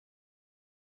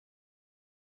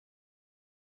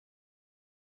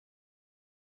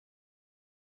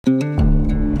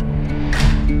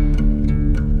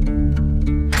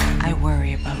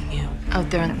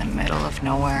of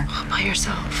nowhere, all by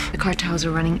yourself. The cartels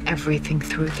are running everything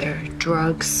through there.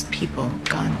 Drugs, people,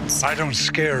 guns. I don't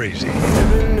scare easy.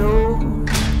 Never know.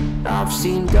 I've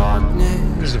seen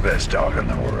darkness. Who's the best dog in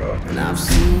the world? And I've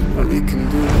seen what it can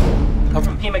do. I'm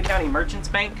from Pima County Merchants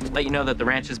Bank. Let you know that the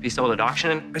ranches be sold at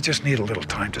auction. I just need a little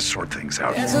time to sort things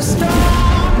out. There's a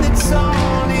storm that's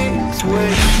on its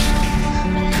way.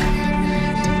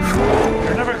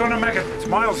 You're never gonna make it. It's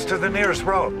miles to the nearest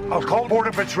road. I'll call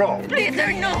Border Patrol. Please,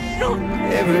 sir, no.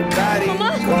 Everybody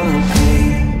Mama. gonna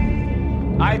pay.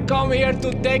 I come here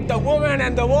to take the woman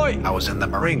and the boy. I was in the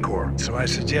Marine Corps, so I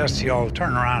suggest you all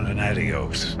turn around and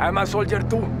adios. I'm a soldier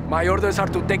too. My orders are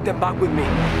to take them back with me.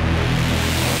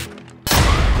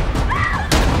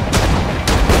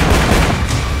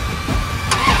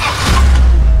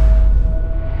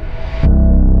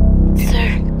 Sir,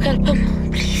 help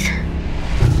him, please.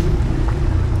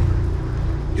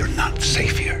 You're not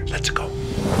safe here. Let's go.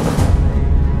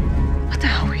 What the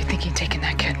hell were you thinking taking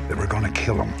that kid? They were gonna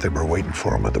kill him. They were waiting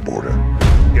for him at the border.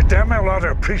 You damn well ought to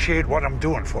appreciate what I'm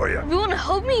doing for you. If you want to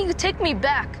help me, you take me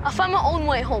back. I'll find my own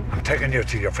way home. I'm taking you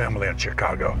to your family in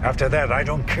Chicago. After that, I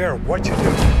don't care what you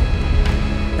do.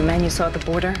 The man you saw at the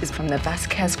border is from the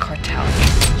Vasquez cartel.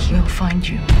 He'll find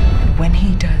you. When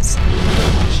he does,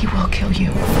 he will kill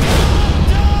you.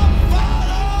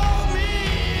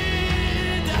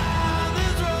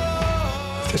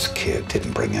 This kid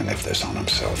didn't bring any of this on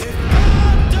himself.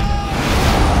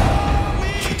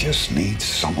 He just needs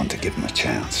someone to give him a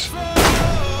chance.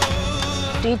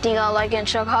 Do you think I'll like it in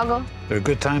Chicago? There are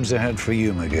good times ahead for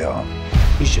you, Miguel.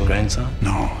 He's your grandson?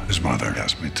 No, his mother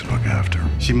asked me to look after him.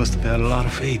 She must have had a lot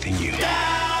of faith in you.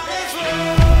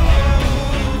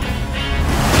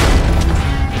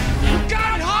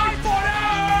 God, hide for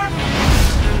them!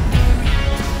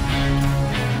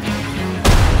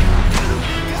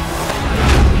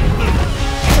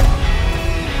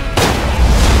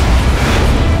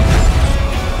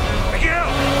 Miguel!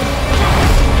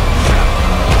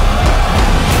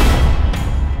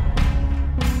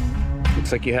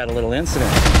 Looks like you had a little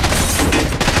incident.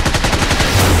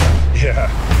 Yeah.